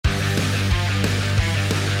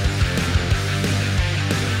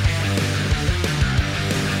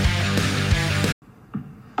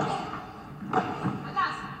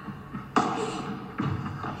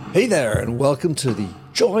Hey there, and welcome to the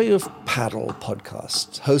Joy of Paddle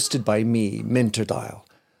podcast, hosted by me, Minter Dial,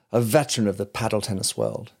 a veteran of the paddle tennis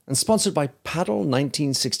world, and sponsored by Paddle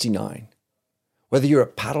 1969. Whether you're a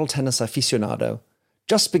paddle tennis aficionado,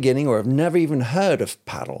 just beginning, or have never even heard of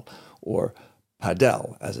paddle, or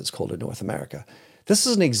padel, as it's called in North America, this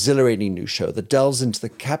is an exhilarating new show that delves into the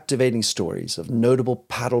captivating stories of notable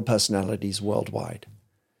paddle personalities worldwide.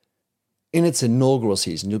 In its inaugural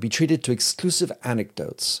season, you'll be treated to exclusive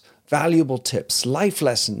anecdotes, valuable tips, life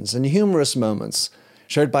lessons, and humorous moments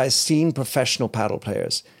shared by esteemed professional paddle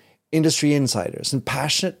players, industry insiders, and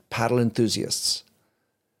passionate paddle enthusiasts.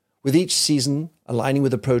 With each season aligning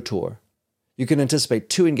with the Pro Tour, you can anticipate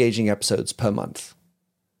 2 engaging episodes per month.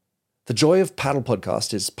 The Joy of Paddle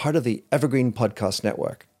podcast is part of the Evergreen Podcast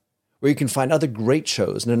Network, where you can find other great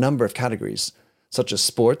shows in a number of categories, such as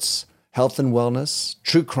sports, health and wellness,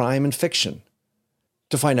 true crime, and fiction.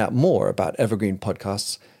 To find out more about Evergreen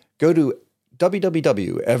Podcasts, go to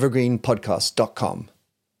www.evergreenpodcast.com.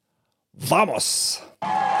 Vamos!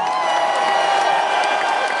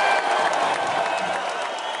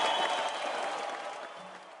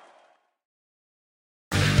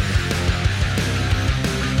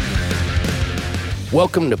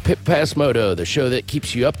 Welcome to Pit Pass Moto, the show that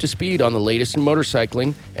keeps you up to speed on the latest in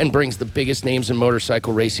motorcycling and brings the biggest names in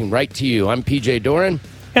motorcycle racing right to you. I'm PJ Doran.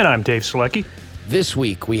 And I'm Dave Selecki. This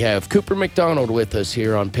week, we have Cooper McDonald with us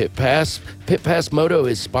here on Pit Pass. Pit Pass Moto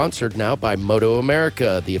is sponsored now by Moto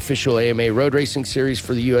America, the official AMA road racing series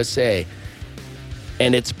for the USA.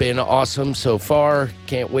 And it's been awesome so far.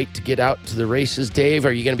 Can't wait to get out to the races. Dave,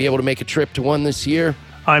 are you going to be able to make a trip to one this year?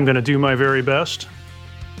 I'm going to do my very best.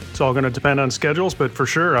 It's all going to depend on schedules, but for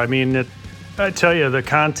sure. I mean, I tell you, the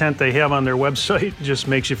content they have on their website just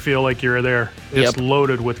makes you feel like you're there. It's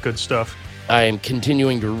loaded with good stuff. I am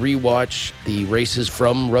continuing to rewatch the races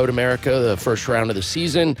from Road America, the first round of the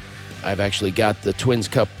season. I've actually got the Twins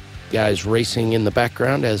Cup guys racing in the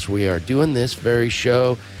background as we are doing this very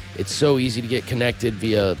show. It's so easy to get connected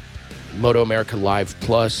via Moto America Live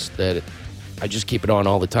Plus that I just keep it on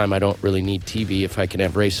all the time. I don't really need TV if I can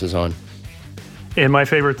have races on. And my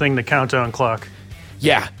favorite thing, the countdown clock.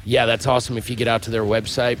 Yeah, that's awesome. If you get out to their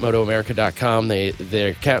website, motoamerica.com,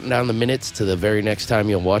 they're counting down the minutes to the very next time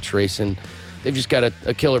you'll watch racing. They've just got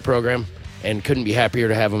a killer program and couldn't be happier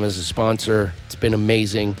to have them as a sponsor. It's been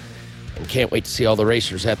amazing and can't wait to see all the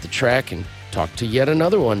racers at the track and talk to yet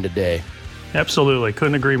another one today. Absolutely.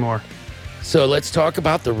 Couldn't agree more. So let's talk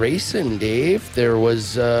about the racing, Dave. There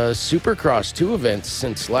was Supercross, 2 events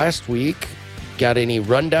since last week. Got any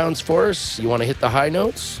rundowns for us? You want to hit the high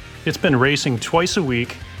notes? It's been racing twice a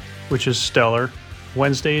week, which is stellar.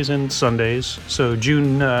 Wednesdays and Sundays. So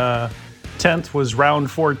June 10th was round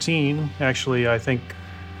 14, actually, I think,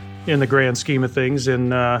 in the grand scheme of things.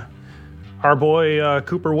 And our boy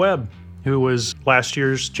Cooper Webb, who was last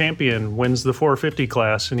year's champion, wins the 450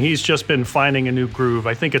 class. And he's just been finding a new groove.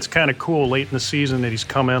 I think it's kind of cool late in the season that he's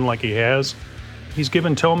come in like he has. He's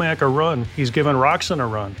given Tomac a run. He's given Roxon a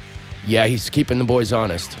run. Yeah, he's keeping the boys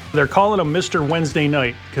honest. They're calling him Mr. Wednesday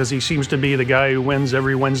Night because he seems to be the guy who wins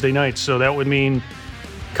every Wednesday night. So that would mean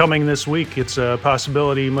coming this week, it's a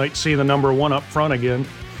possibility you might see the number 1 up front again.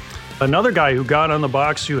 Another guy who got on the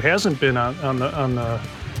box who hasn't been in the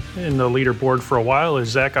leaderboard for a while is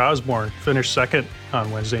Zach Osborne. Finished second on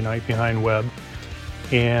Wednesday night behind Webb.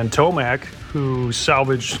 And Tomac, who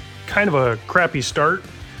salvaged kind of a crappy start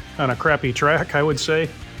on a crappy track, I would say,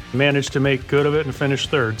 managed to make good of it and finish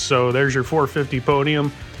third. So there's your 450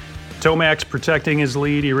 podium. Tomac's protecting his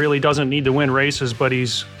lead. He really doesn't need to win races, but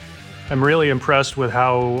I'm really impressed with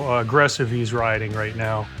how aggressive he's riding right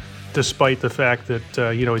now. Despite the fact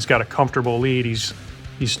that, he's got a comfortable lead, he's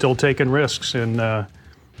still taking risks and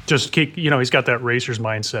he's got that racer's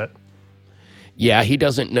mindset. Yeah, he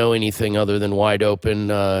doesn't know anything other than wide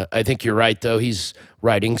open. I think you're right, though. He's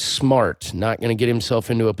riding smart, not going to get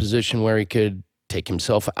himself into a position where he could take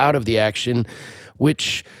himself out of the action,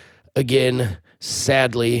 which, again,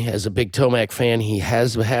 sadly, as a big Tomac fan, he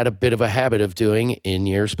has had a bit of a habit of doing in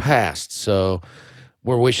years past. So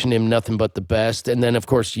we're wishing him nothing but the best. And then, of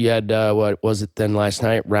course, you had, what was it then last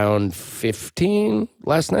night? Round 15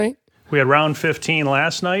 last night? We had round 15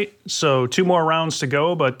 last night, so 2 more rounds to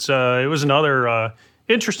go, but it was another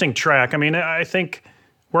interesting track. I mean, I think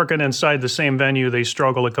working inside the same venue, they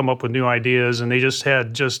struggle to come up with new ideas, and they just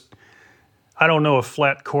had I don't know if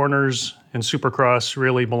flat corners and Supercross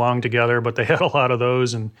really belong together, but they had a lot of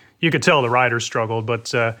those, and you could tell the riders struggled.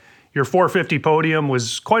 But your 450 podium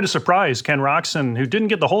was quite a surprise. Ken Roxon, who didn't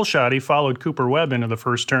get the whole shot, he followed Cooper Webb into the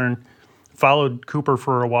first turn, followed Cooper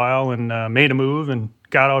for a while and made a move and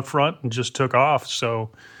got out front and just took off.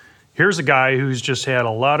 So Here's a guy who's just had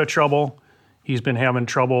a lot of trouble. He's been having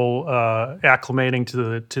trouble acclimating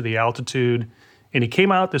to the altitude. And he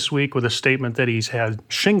came out this week with a statement that he's had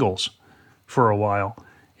shingles for a while.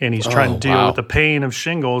 And he's trying to deal with the pain of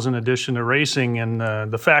shingles in addition to racing. And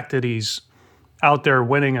the fact that he's out there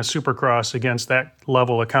winning a Supercross against that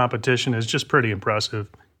level of competition is just pretty impressive.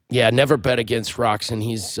 Yeah, never bet against Roczen.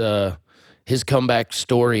 His comeback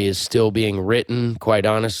story is still being written, quite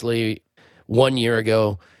honestly. 1 year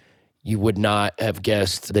ago, you would not have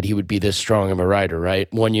guessed that he would be this strong of a rider,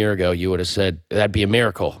 right? 1 year ago, you would have said that'd be a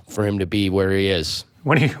miracle for him to be where he is.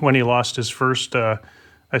 When he lost his first, I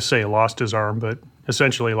say lost his arm, but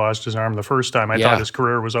essentially lost his arm the first time, I thought his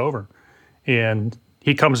career was over. And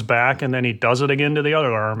he comes back, and then he does it again to the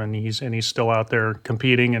other arm, and he's still out there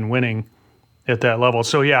competing and winning at that level.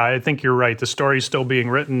 So, yeah, I think you're right. The story's still being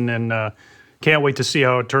written, and can't wait to see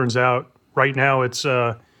how it turns out. Right now, it's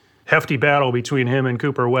a hefty battle between him and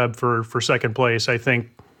Cooper Webb for second place. I think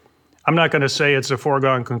I'm not going to say it's a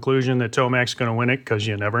foregone conclusion that Tomac's going to win it, because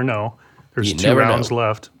you never know. There's 2 rounds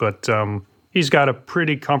left, but he's got a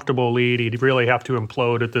pretty comfortable lead. He'd really have to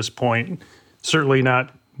implode at this point. Certainly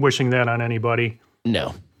not wishing that on anybody.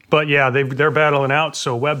 No. But, yeah, they're battling out,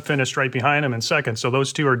 so Webb finished right behind him in second. So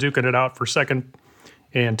those two are duking it out for second.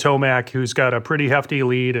 And Tomac, who's got a pretty hefty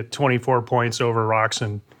lead at 24 points over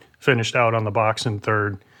Roczen, finished out on the box in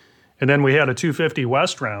third. And then we had a 250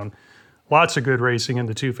 West round. Lots of good racing in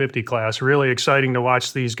the 250 class. Really exciting to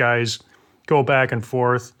watch these guys go back and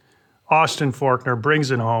forth. Austin Faulkner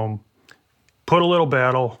brings it home. Put a little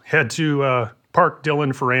battle. Had to park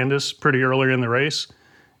Dylan Ferrandis pretty early in the race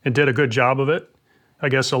and did a good job of it. I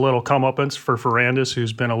guess a little comeuppance for Ferrandis,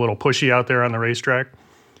 who's been a little pushy out there on the racetrack.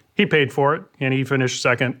 He paid for it, and he finished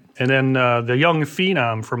second. And then the young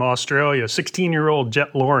phenom from Australia, 16-year-old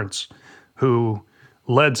Jet Lawrence, who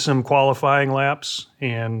led some qualifying laps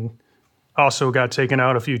and also got taken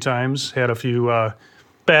out a few times, had a few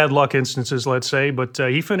bad luck instances, let's say, but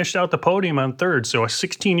he finished out the podium on third. So a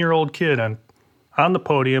 16-year-old kid on the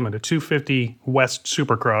podium at a 250 West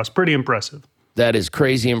Supercross. Pretty impressive. That is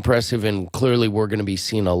crazy impressive, and clearly we're going to be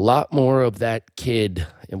seeing a lot more of that kid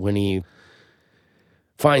when he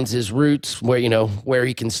finds his roots, where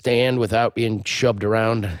he can stand without being shoved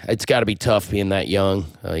around. It's got to be tough being that young.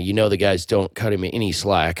 The guys don't cut him any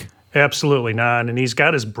slack. Absolutely not, and he's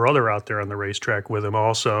got his brother out there on the racetrack with him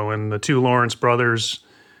also, and the two Lawrence brothers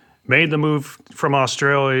made the move from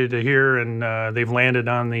Australia to here, and they've landed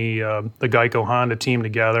on the Geico Honda team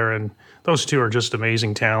together, and those two are just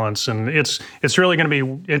amazing talents, and it's really going to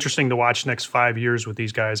be interesting to watch next 5 years with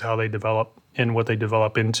these guys, how they develop and what they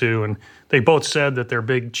develop into. And they both said that they're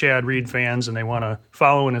big Chad Reed fans and they want to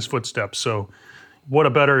follow in his footsteps. So what a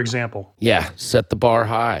better example. Yeah, set the bar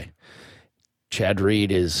high. Chad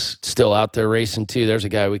Reed is still out there racing too. There's a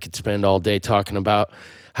guy we could spend all day talking about.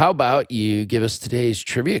 How about you give us today's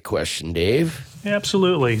trivia question, Dave?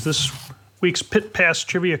 Absolutely. This week's Pit Pass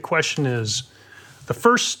trivia question is, the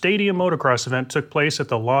first stadium motocross event took place at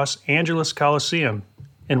the Los Angeles Coliseum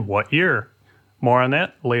in what year? More on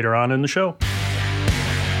that later on in the show.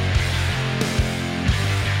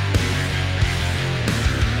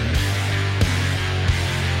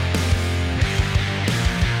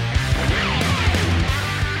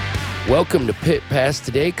 Welcome to Pit Pass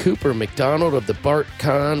today. Cooper McDonald of the Bart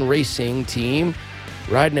Kahn Racing Team,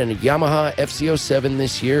 riding in a Yamaha FC07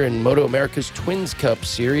 this year in Moto America's Twins Cup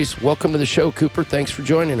Series. Welcome to the show, Cooper. Thanks for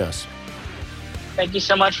joining us. Thank you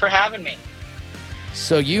so much for having me.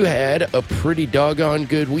 So you had a pretty doggone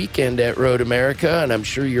good weekend at Road America, and I'm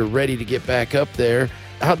sure you're ready to get back up there.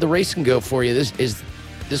 How'd the racing go for you?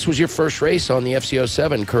 This was your first race on the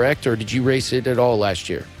FC07, correct? Or did you race it at all last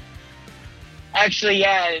year? Actually,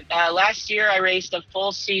 yeah. Last year I raced a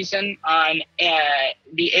full season on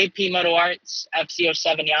the AP Moto Arts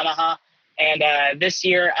FC07 Yamaha, and this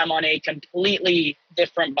year I'm on a completely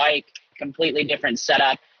different bike, completely different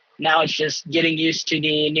setup. Now it's just getting used to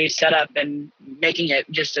the new setup and making it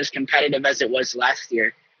just as competitive as it was last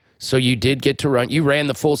year. So you did get to run. You ran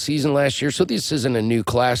the full season last year, so this isn't a new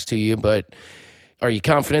class to you, but are you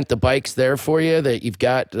confident the bike's there for you, that you've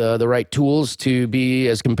got the right tools to be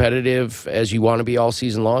as competitive as you want to be all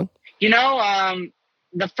season long?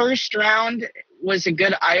 The first round was a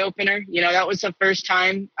good eye-opener. That was the first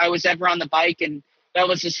time I was ever on the bike, and that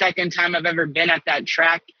was the second time I've ever been at that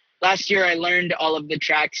track. Last year, I learned all of the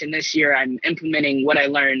tracks, and this year I'm implementing what I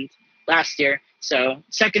learned last year. So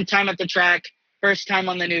second time at the track, first time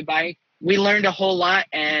on the new bike. We learned a whole lot,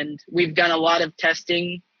 and we've done a lot of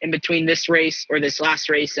testing in between this race or this last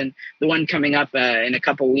race and the one coming up in a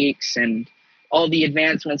couple weeks. And all the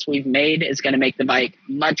advancements we've made is going to make the bike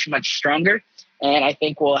much, much stronger. and I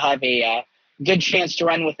think we'll have a good chance to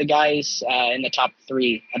run with the guys in the top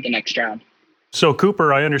 3 at the next round. So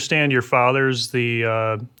Cooper, I understand your father's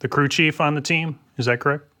the crew chief on the team. Is that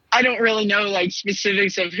correct? I don't really know like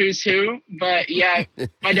specifics of who's who, but yeah,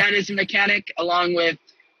 my dad is a mechanic along with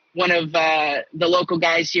one of the local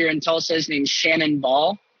guys here in Tulsa. His name's Shannon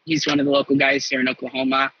Ball. He's one of the local guys here in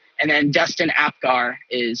Oklahoma. And then Dustin Apgar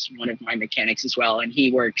is one of my mechanics as well. And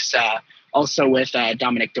he works also with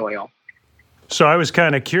Dominic Doyle. So I was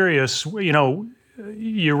kind of curious, you know,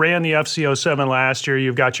 you ran the FC07 last year.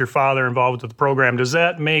 You've got your father involved with the program. Does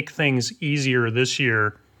that make things easier this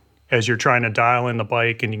year as you're trying to dial in the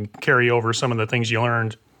bike and you carry over some of the things you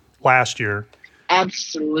learned last year?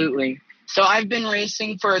 Absolutely. So I've been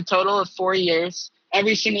racing for a total of 4 years.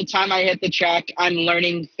 Every single time I hit the track, I'm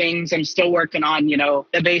learning things. I'm still working on, you know,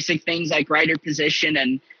 the basic things like rider position,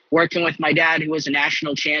 and working with my dad, who was a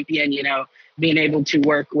national champion, you know, being able to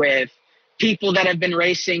work with people that have been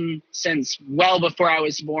racing since well before I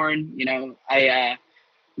was born. You know, I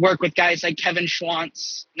work with guys like Kevin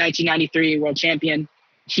Schwantz, 1993 world champion.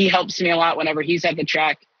 He helps me a lot whenever he's at the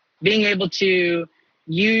track. Being able to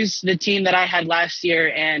use the team that I had last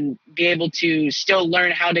year and be able to still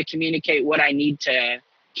learn how to communicate what I need to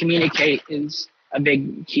communicate is a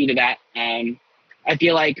big key to that. I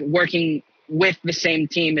feel like working with the same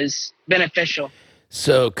team is beneficial.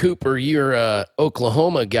 So, Cooper, you're a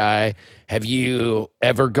Oklahoma guy. Have you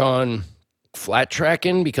ever gone flat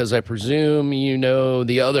tracking? Because I presume you know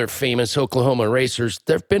the other famous Oklahoma racers.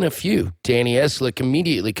 There have been a few. Danny Eslick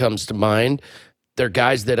immediately comes to mind. They're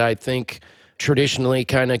guys that I think traditionally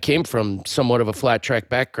kind of came from somewhat of a flat track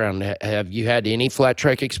background. Have you had any flat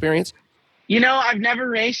track experience? You know, I've never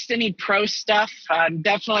raced any pro stuff. I'm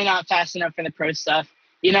definitely not fast enough for the pro stuff.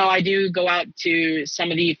 You know, I do go out to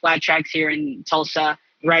some of the flat tracks here in Tulsa,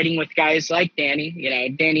 riding with guys like Danny, you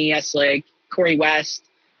know, Danny Eslick, Corey West.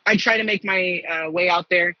 I try to make my way out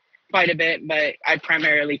there quite a bit, but I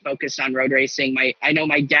primarily focus on road racing. I know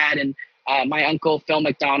my dad and my uncle, Phil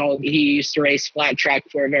McDonald, he used to race flat track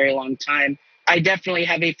for a very long time. I definitely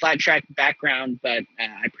have a flat track background, but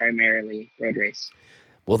I primarily road race.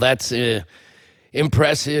 Well, that's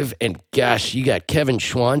impressive. And gosh, you got Kevin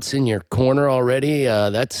Schwantz in your corner already.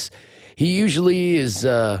 He usually is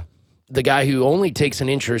the guy who only takes an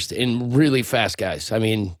interest in really fast guys. I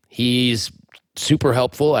mean, he's super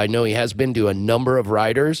helpful. I know he has been to a number of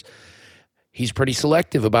riders. He's pretty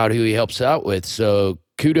selective about who he helps out with. So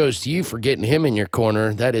kudos to you for getting him in your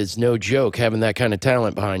corner. That is no joke, having that kind of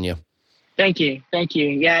talent behind you. Thank you.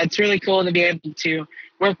 Yeah, it's really cool to be able to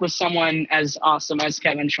work with someone as awesome as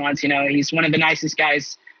Kevin Schwantz. You know, he's one of the nicest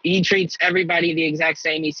guys. He treats everybody the exact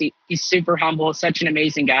same. He's super humble, such an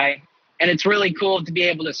amazing guy. And it's really cool to be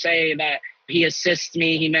able to say that he assists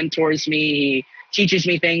me, he mentors me, he teaches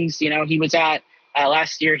me things. You know, he was at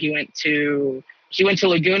last year, he went to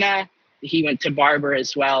Laguna, he went to Barber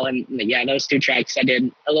as well. And yeah, those 2 tracks I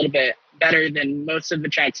did a little bit better than most of the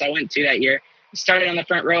tracks I went to that year. Started on the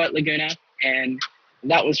front row at Laguna, and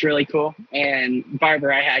that was really cool. And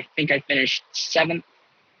Barber, I think I finished 7th.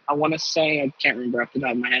 I want to say, I can't remember off the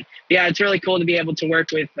top of my head. But yeah, it's really cool to be able to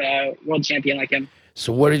work with a world champion like him.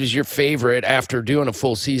 So what is your favorite, after doing a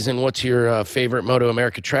full season, what's your favorite Moto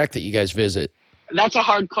America track that you guys visit? That's a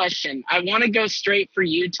hard question. I want to go straight for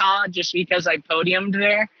Utah just because I podiumed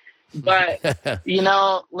there. But, you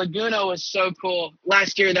know, Laguna was so cool.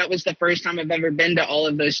 Last year, that was the first time I've ever been to all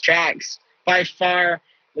of those tracks. By far,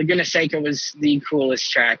 Laguna Seca was the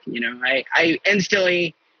coolest track. You know, I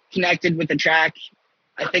instantly connected with the track.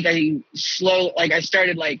 I think I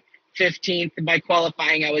started like 15th. By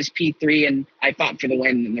qualifying, I was P3, and I fought for the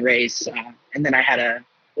win in the race. And then I had a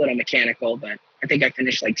little mechanical, but I think I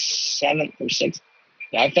finished like 7th or 6th.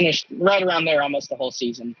 Yeah, I finished right around there almost the whole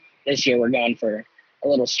season. This year, we're going for a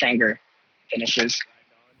little stronger finishes.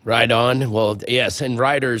 Right on. Well, yes, and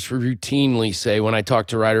riders routinely say, when I talk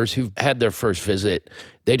to riders who've had their first visit,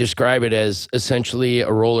 they describe it as essentially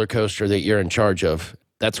a roller coaster that you're in charge of.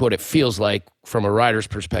 That's what it feels like from a rider's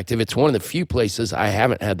perspective. It's one of the few places I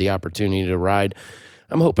haven't had the opportunity to ride.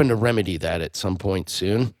 I'm hoping to remedy that at some point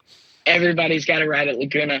soon. Everybody's got to ride at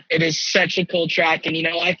Laguna. It is such a cool track. And, you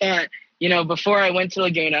know, I thought, you know, before I went to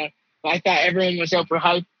Laguna, I thought everyone was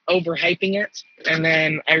overhyping it. And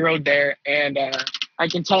then I rode there, and I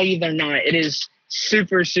can tell you they're not. It is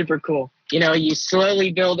super, super cool. You know, you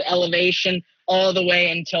slowly build elevation all the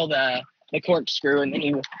way until the corkscrew, and then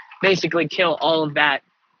you basically kill all of that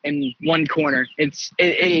in one corner. It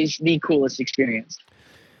is the coolest experience.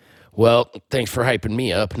 Well, thanks for hyping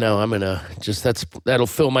me up. Now I'm gonna that'll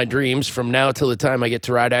fill my dreams from now till the time I get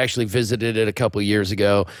to ride. I actually visited it a couple years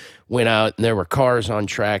ago, went out and there were cars on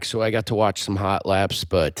track, so I got to watch some hot laps,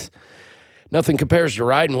 but nothing compares to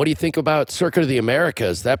riding. What do you think about Circuit of the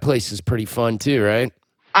Americas? That place is pretty fun too, right?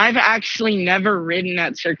 I've actually never ridden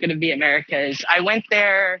at Circuit of the Americas. I went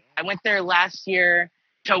there last year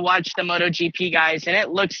to watch the MotoGP guys, and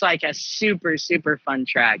it looks like a super, super fun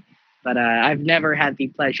track. But I've never had the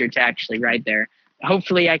pleasure to actually ride there.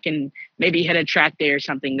 Hopefully I can maybe hit a track day or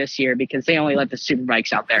something this year because they only let the super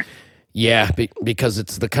bikes out there. Yeah, because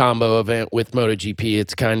it's the combo event with MotoGP.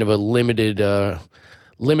 It's kind of a limited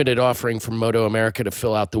offering from Moto America to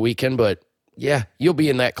fill out the weekend. But yeah, you'll be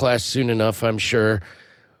in that class soon enough, I'm sure.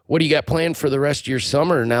 What do you got planned for the rest of your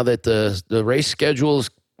summer now that the race schedule is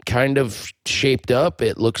kind of shaped up?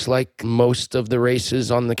 It looks like most of the races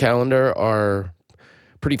on the calendar are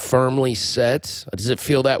pretty firmly set. Does it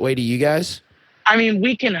feel that way to you guys? I mean,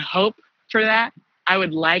 we can hope for that. I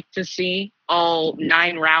would like to see all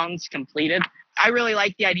 9 rounds completed. I really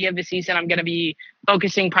like the idea of the season. I'm going to be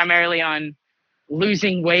focusing primarily on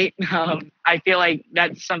losing weight. I feel like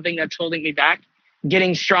that's something that's holding me back.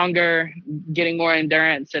 Getting stronger, getting more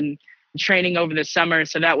endurance, and training over the summer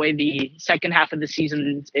so that way the second half of the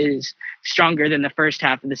season is stronger than the first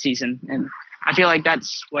half of the season. And I feel like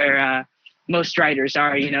that's where most riders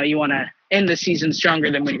are. You want to end the season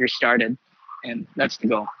stronger than when you started, and that's the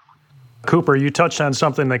goal. Cooper, you touched on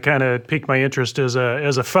something that kind of piqued my interest as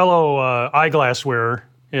a fellow eyeglass wearer,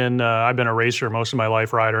 and I've been a racer most of my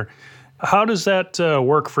life, rider. How does that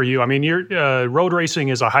work for you? I mean, road racing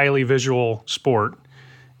is a highly visual sport,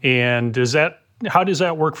 and how does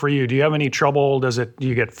that work for you? Do you have any trouble? Do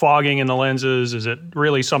you get fogging in the lenses? Is it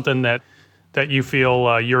really something that you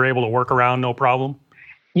feel you're able to work around no problem?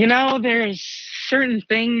 There's certain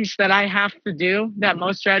things that I have to do that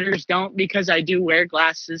most riders don't because I do wear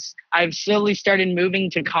glasses. I've slowly started moving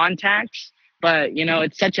to contacts, but,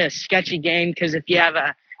 it's such a sketchy game because if you have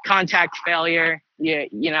a contact failure,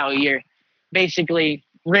 you're basically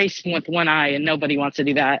racing with one eye and nobody wants to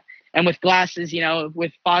do that. And with glasses,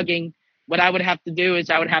 with fogging, what I would have to do is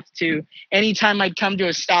anytime I'd come to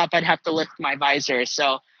a stop, I'd have to lift my visor.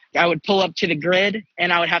 So I would pull up to the grid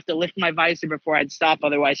and I would have to lift my visor before I'd stop.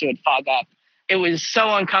 Otherwise it would fog up. It was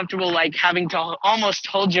so uncomfortable, like having to almost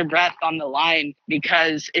hold your breath on the line,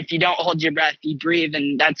 because if you don't hold your breath, you breathe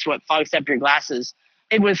and that's what fogs up your glasses.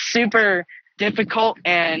 It was super difficult,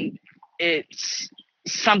 and it's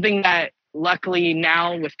something that luckily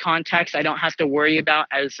now with contacts, I don't have to worry about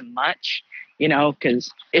as much, because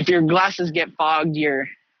if your glasses get fogged, you're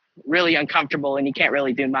really uncomfortable and you can't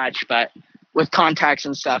really do much. But with contacts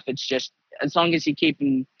and stuff, it's just as long as you keep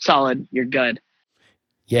them solid, you're good.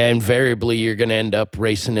 Yeah, invariably you're going to end up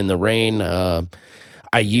racing in the rain.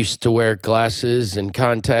 I used to wear glasses and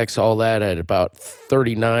contacts, all that, at about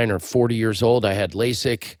 39 or 40 years old. I had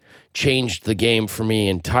LASIK, changed the game for me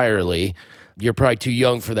entirely. You're probably too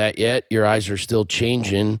young for that yet. Your eyes are still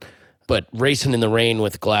changing. But racing in the rain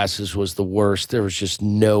with glasses was the worst. There was just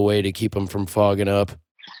no way to keep them from fogging up.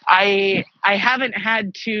 I haven't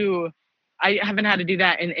had to do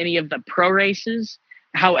that in any of the pro races.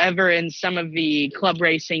 However, in some of the club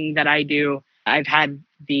racing that I do, I've had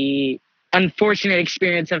the unfortunate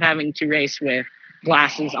experience of having to race with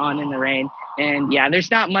glasses on in the rain. And yeah,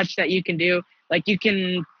 there's not much that you can do. Like you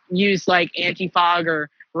can use like anti-fog or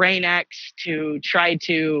Rain X to try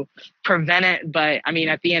to prevent it. But I mean,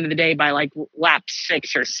 at the end of the day, by like lap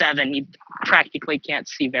 6 or 7, you practically can't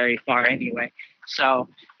see very far anyway. So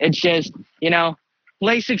it's just,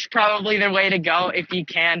 LASIK's probably the way to go if you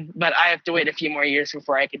can, but I have to wait a few more years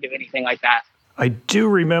before I could do anything like that. I do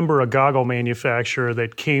remember a goggle manufacturer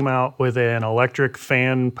that came out with an electric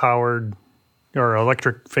fan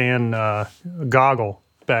goggle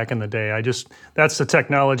back in the day. That's the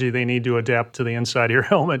technology they need to adapt to the inside of your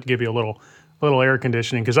helmet to give you a little air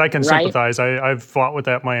conditioning, because I can sympathize. I've fought with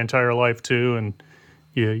that my entire life too, and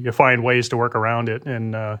you find ways to work around it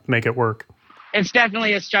and make it work. It's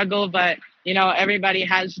definitely a struggle, but everybody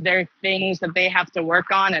has their things that they have to work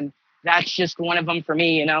on, and that's just one of them for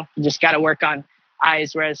me. You just got to work on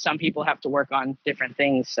eyes, whereas some people have to work on different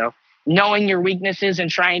things. So knowing your weaknesses and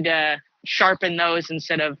trying to sharpen those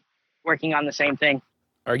instead of working on the same thing.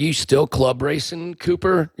 Are you still club racing,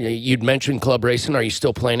 Cooper? You'd mentioned club racing. Are you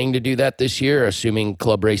still planning to do that this year, assuming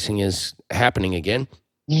club racing is happening again?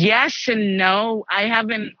 Yes and no.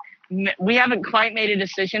 We haven't quite made a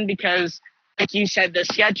decision because, like you said, the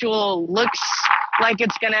schedule looks like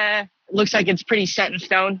it's pretty set in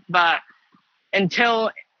stone, but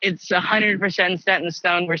until it's 100% set in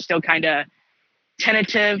stone, we're still kind of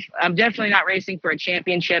tentative. I'm definitely not racing for a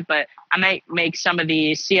championship, but I might make some of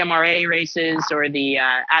the CMRA races or the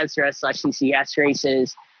ASRA/CCS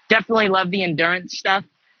races. Definitely love the endurance stuff.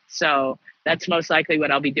 So that's most likely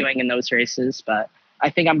what I'll be doing in those races. But I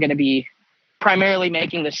think I'm going to be primarily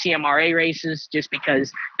making the CMRA races just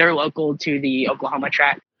because they're local to the Oklahoma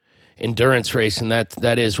track. Endurance racing,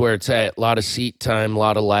 that is where it's at. A lot of seat time, a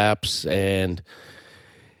lot of laps, and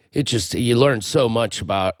you learn so much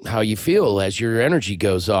about how you feel as your energy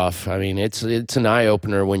goes off. I mean, it's an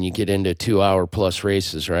eye-opener when you get into 2-hour-plus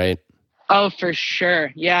races, right? Oh, for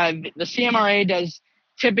sure. Yeah, the CMRA does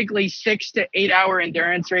typically 6 to 8 hour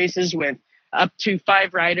endurance races with up to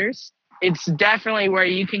 5 riders. It's definitely where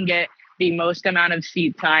you can get the most amount of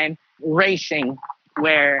seat time racing,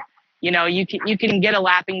 where you can get a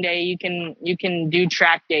lapping day, you can do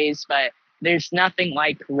track days, but there's nothing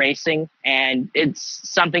like racing, and it's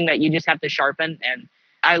something that you just have to sharpen. And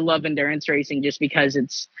I love endurance racing just because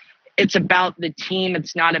it's about the team.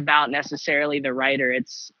 It's not about necessarily the rider.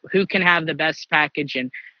 It's who can have the best package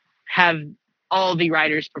and have all the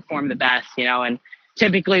riders perform the best, and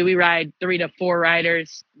typically we ride 3 to 4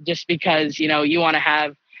 riders just because, you want to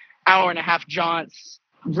have hour and a half jaunts,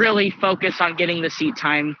 really focus on getting the seat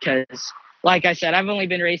time. Because like I said, I've only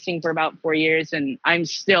been racing for about 4 years and I'm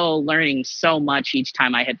still learning so much each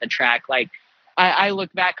time I hit the track. Like I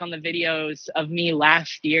look back on the videos of me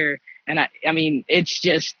last year and I mean, it's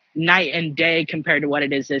just night and day compared to what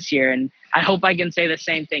it is this year. And I hope I can say the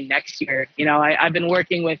same thing next year. I've been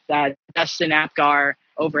working with Dustin Apgar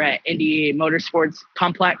over at Indy Motorsports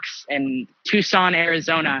Complex in Tucson,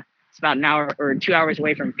 Arizona. It's about an hour or 2 hours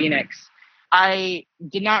away from Phoenix. I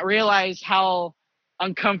did not realize how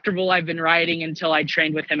uncomfortable I've been riding until I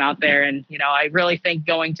trained with him out there. And, I really think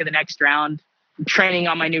going to the next round, training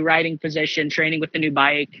on my new riding position, training with the new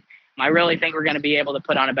bike, I really think we're going to be able to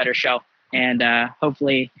put on a better show. And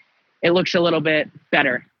hopefully it looks a little bit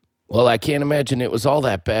better. Well, I can't imagine it was all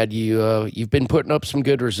that bad. You've been putting up some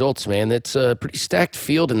good results, man. It's a pretty stacked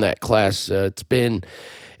field in that class. It's been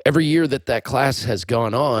every year that class has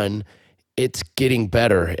gone on, it's getting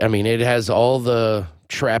better. I mean, it has all the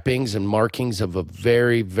trappings and markings of a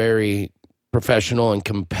very, very professional and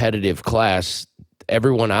competitive class.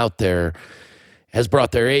 Everyone out there has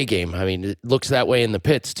brought their A game. I mean, it looks that way in the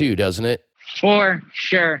pits too, doesn't it? For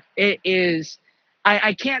sure. It is.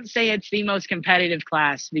 I can't say it's the most competitive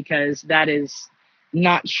class because that is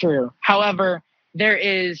not true. However, there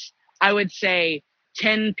is, I would say,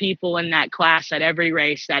 10 people in that class at every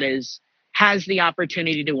race that has the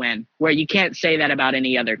opportunity to win, where you can't say that about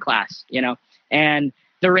any other class, And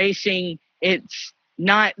the racing, it's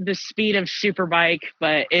not the speed of Superbike,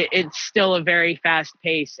 but it's still a very fast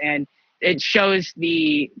pace, and it shows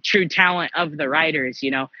the true talent of the riders.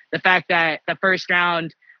 The fact that the first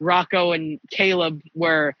round, Rocco and Caleb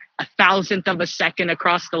were 1,000th of a second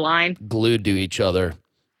across the line, glued to each other.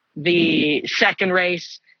 The second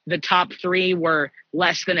race, the top 3 were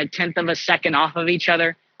less than 1/10 of a second off of each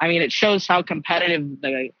other. I mean, it shows how competitive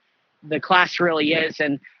the class really is.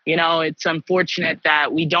 And, it's unfortunate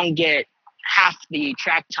that we don't get half the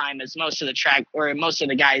track time as most of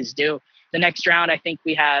the guys do. The next round, I think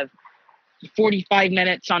we have 45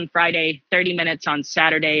 minutes on Friday, 30 minutes on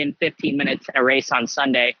Saturday, and 15 minutes in a race on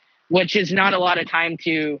Sunday, which is not a lot of time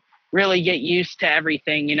to really get used to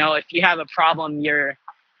everything. If you have a problem,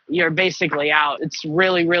 you're basically out. It's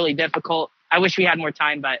really, really difficult. I wish we had more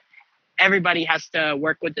time, but everybody has to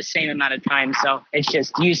work with the same amount of time. So it's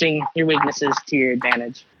just using your weaknesses to your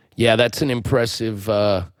advantage. Yeah, that's an impressive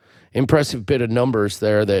bit of numbers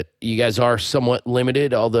there that you guys are somewhat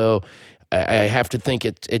limited, although I have to think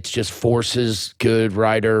it just forces good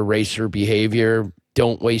rider, racer behavior.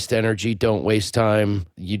 Don't waste energy, don't waste time.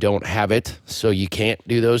 You don't have it, so you can't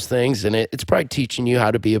do those things. And it's probably teaching you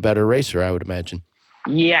how to be a better racer, I would imagine.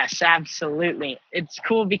 Yes, absolutely. It's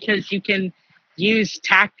cool because you can use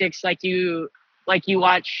tactics like you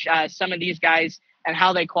watch some of these guys and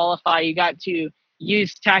how they qualify. You got to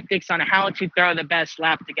use tactics on how to throw the best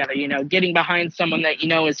lap together, getting behind someone that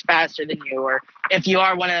is faster than you, or if you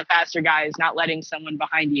are one of the faster guys, not letting someone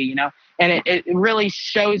behind you, and it really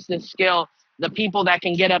shows the skill, the people that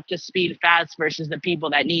can get up to speed fast versus the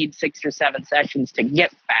people that need 6 or 7 sessions to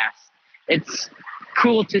get fast. It's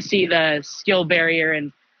cool to see the skill barrier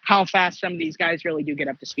and how fast some of these guys really do get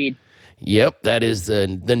up to speed. Yep, that is the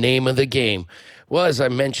name of the game. Well, as I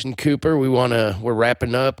mentioned, Cooper, we're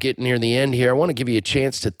wrapping up, getting near the end here. I want to give you a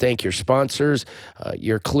chance to thank your sponsors.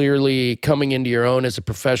 You're clearly coming into your own as a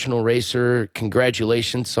professional racer.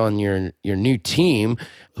 Congratulations on your new team.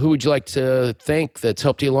 Who would you like to thank that's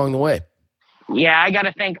helped you along the way? Yeah, I got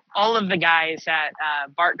to thank all of the guys at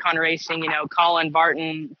BartCon Racing, Colin,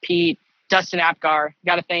 Barton, Pete, Dustin Apgar.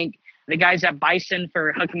 Got to thank the guys at Bison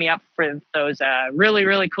for hooking me up for those really,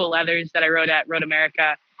 really cool leathers that I rode at Road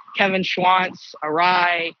America. Kevin Schwantz,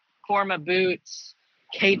 Arai, Forma Boots,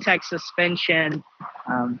 K-Tech Suspension.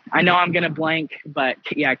 I know I'm going to blank, but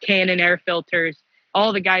yeah, Cannon Air Filters.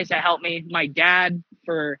 All the guys that helped me. My dad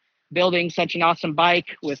for building such an awesome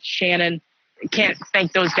bike with Shannon. Can't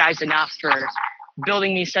thank those guys enough for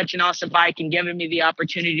building me such an awesome bike and giving me the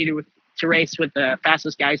opportunity to race with the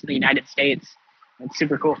fastest guys in the United States. It's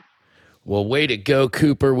super cool. Well, way to go,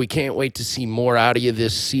 Cooper. We can't wait to see more out of you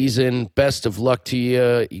this season. Best of luck to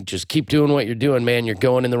you. You just keep doing what you're doing, man. You're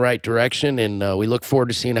going in the right direction, and we look forward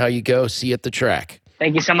to seeing how you go. See you at the track.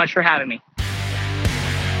 Thank you so much for having me.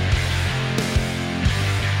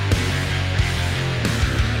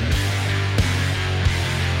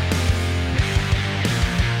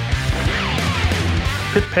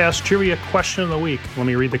 Pit Pass Trivia Question of the Week. Let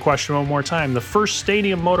me read the question one more time. The first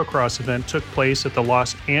stadium motocross event took place at the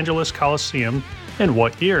Los Angeles Coliseum in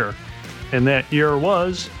what year? And that year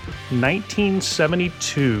was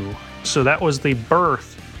 1972. So that was the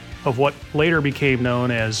birth of what later became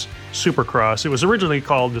known as Supercross. It was originally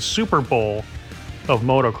called the Super Bowl of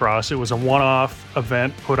motocross. It was a one-off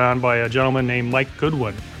event put on by a gentleman named Mike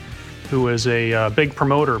Goodwin, who was a big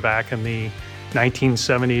promoter back in the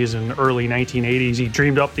 1970s and early 1980s. He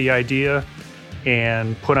dreamed up the idea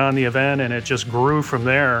and put on the event, and it just grew from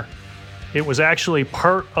there. It was actually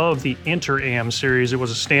part of the Inter-Am series. It was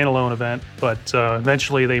a standalone event, but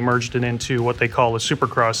eventually they merged it into what they call the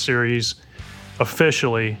Supercross series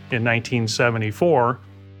officially in 1974.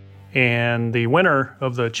 And the winner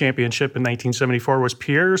of the championship in 1974 was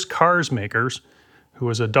Piers Karsmakers, who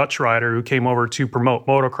was a Dutch rider who came over to promote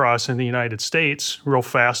motocross in the United States, real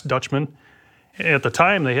fast Dutchman. At the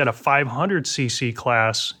time, they had a 500cc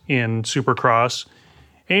class in Supercross,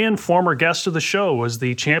 and former guest of the show was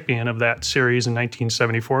the champion of that series in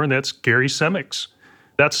 1974, and that's Gary Semix.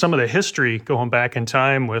 That's some of the history going back in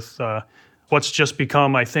time with what's just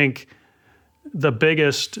become, I think, the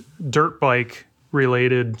biggest dirt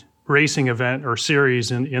bike-related racing event or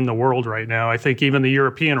series in the world right now. I think even the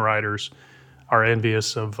European riders are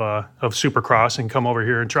envious of Supercross and come over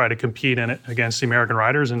here and try to compete in it against the American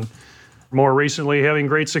riders, and more recently having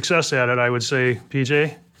great success at it, I would say,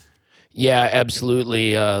 PJ. Yeah,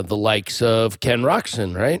 absolutely. The likes of Ken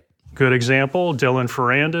Roxon, right? Good example. Dylan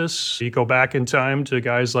Ferrandis. You go back in time to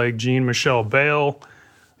guys like Jean-Michel Bale.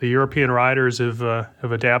 The European riders have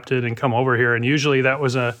adapted and come over here, and usually that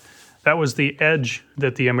was the edge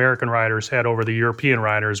that the American riders had over the European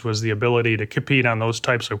riders, was the ability to compete on those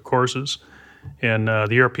types of courses. And the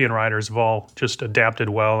European riders have all just adapted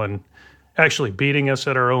well and actually beating us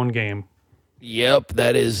at our own game. Yep,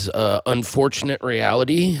 that is unfortunate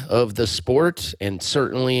reality of the sport, and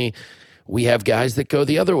certainly we have guys that go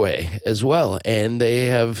the other way as well, and they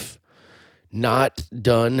have not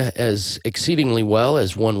done as exceedingly well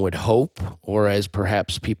as one would hope, or as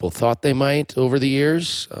perhaps people thought they might over the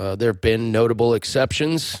years. There have been notable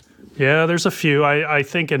exceptions. Yeah, there's a few. I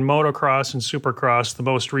think in motocross and supercross, the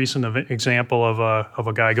most recent example of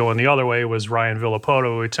a guy going the other way was Ryan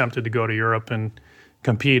Villapoto, who attempted to go to Europe and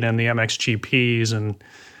compete in the MXGPs, and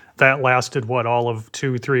that lasted, all of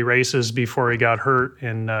 2-3 races before he got hurt,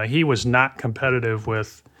 and he was not competitive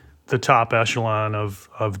with the top echelon of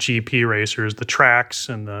GP racers. The tracks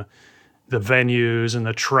and the venues and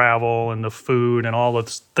the travel and the food and all the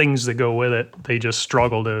things that go with it, they just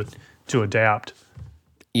struggle to adapt.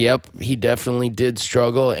 Yep, he definitely did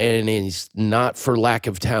struggle, and he's not for lack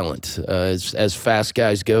of talent. As fast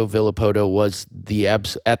guys go, Villapoto was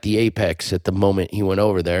at the apex at the moment he went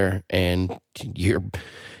over there, and you're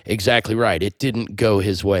exactly right. It didn't go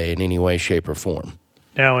his way in any way, shape, or form.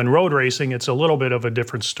 Now, in road racing, it's a little bit of a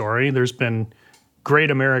different story. There's been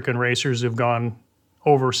great American racers who've gone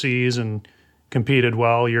overseas and competed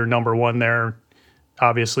well. You're number one there.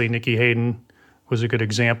 Obviously, Nicky Hayden was a good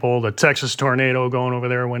example. The Texas Tornado going over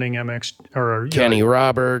there, winning Kenny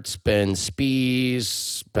Roberts, Ben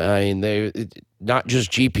Spies. I mean, they not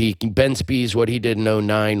just GP. Ben Spies, what he did in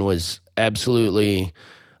 2009 was absolutely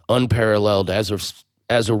unparalleled. As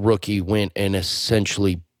a rookie, went and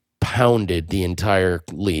essentially pounded the entire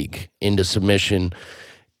league into submission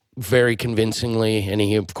very convincingly, and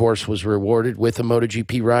he, of course, was rewarded with a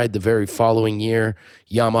MotoGP ride the very following year.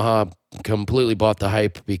 Yamaha completely bought the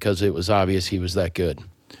hype because it was obvious he was that good.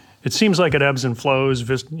 It seems like it ebbs and flows.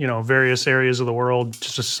 Various areas of the world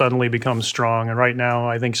just suddenly become strong, and right now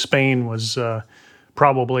I think Spain was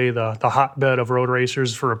probably the hotbed of road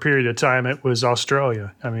racers for a period of time. It was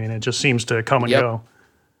Australia. I mean, it just seems to come and go.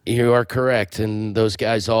 You are correct. And those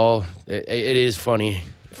guys it is funny.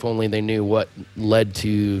 If only they knew what led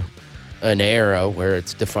to an era where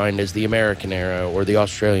it's defined as the American era or the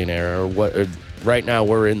Australian era or right now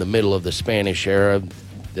we're in the middle of the Spanish era.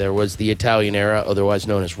 There was the Italian era, otherwise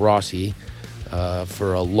known as Rossi,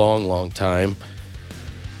 for a long, long time.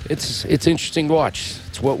 It's interesting to watch.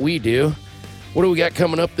 It's what we do. What do we got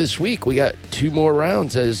coming up this week? We got 2 more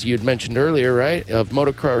rounds, as you had mentioned earlier, right, of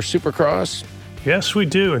motocross or Supercross. Yes, we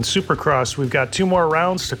do. In Supercross, we've got 2 more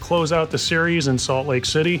rounds to close out the series in Salt Lake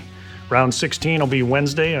City. Round 16 will be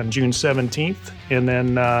Wednesday on June 17th. And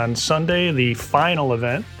then on Sunday, the final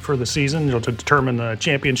event for the season to determine the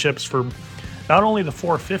championships for not only the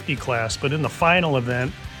 450 class, but in the final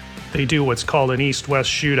event, they do what's called an East-West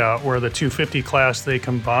shootout, where the 250 class, they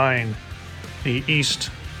combine the East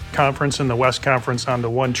Conference and the West Conference onto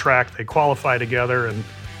one track. They qualify together,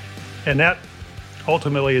 and that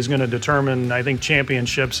ultimately is going to determine, I think,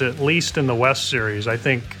 championships, at least in the West Series. I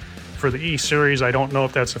think for the East Series, I don't know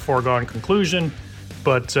if that's a foregone conclusion,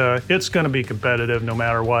 but it's going to be competitive no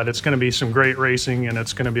matter what. It's going to be some great racing, and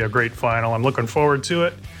it's going to be a great final. I'm looking forward to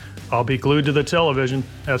it. I'll be glued to the television,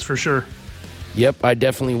 that's for sure. Yep, I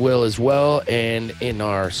definitely will as well. And in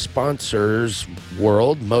our sponsors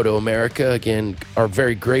world, Moto America, again, our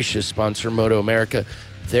very gracious sponsor, Moto America,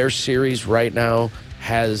 their series right now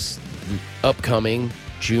has upcoming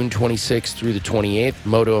June 26th through the 28th,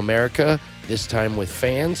 Moto America, this time with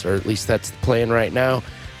fans, or at least that's the plan right now.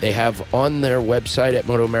 They have on their website at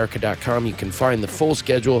motoamerica.com, you can find the full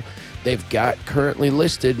schedule. They've got currently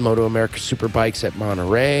listed Moto America Superbikes at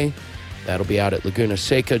Monterey. That'll be out at Laguna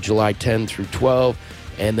Seca, July 10 through 12.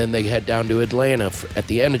 And then they head down to Atlanta at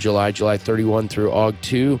the end of July, July 31 through August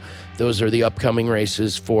 2. Those are the upcoming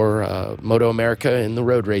races for Moto America in the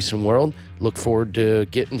road racing world. Look forward to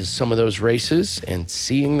getting to some of those races and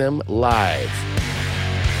seeing them live.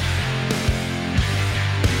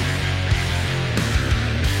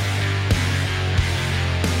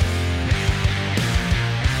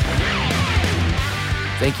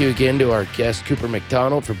 Thank you again to our guest, Cooper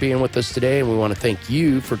McDonald, for being with us today, and we want to thank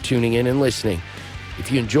you for tuning in and listening.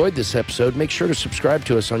 If you enjoyed this episode, make sure to subscribe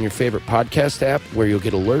to us on your favorite podcast app, where you'll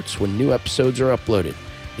get alerts when new episodes are uploaded.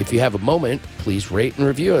 If you have a moment, please rate and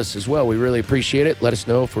review us as well. We really appreciate it. Let us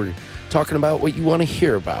know if we're talking about what you want to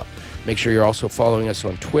hear about. Make sure you're also following us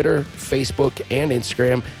on Twitter, Facebook, and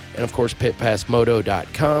Instagram, and of course,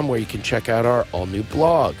 pitpassmoto.com, where you can check out our all-new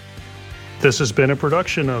blog. This has been a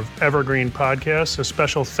production of Evergreen Podcasts. A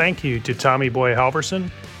special thank you to Tommy Boy Halverson,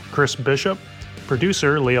 Chris Bishop,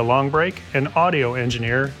 producer Leah Longbrake, and audio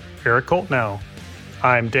engineer Eric Coltnow.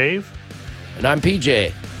 I'm Dave. And I'm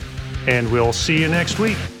PJ. And we'll see you next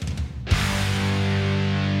week.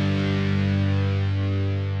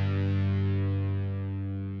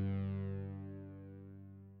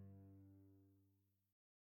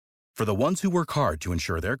 For the ones who work hard to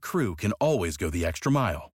ensure their crew can always go the extra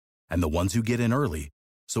mile, and the ones who get in early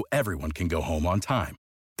so everyone can go home on time,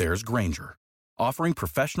 there's Grainger, offering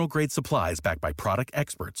professional-grade supplies backed by product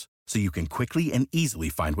experts so you can quickly and easily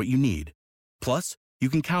find what you need. Plus, you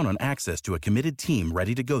can count on access to a committed team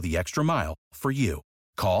ready to go the extra mile for you.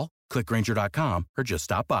 Call, click Grainger.com, or just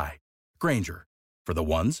stop by. Grainger, for the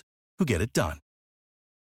ones who get it done.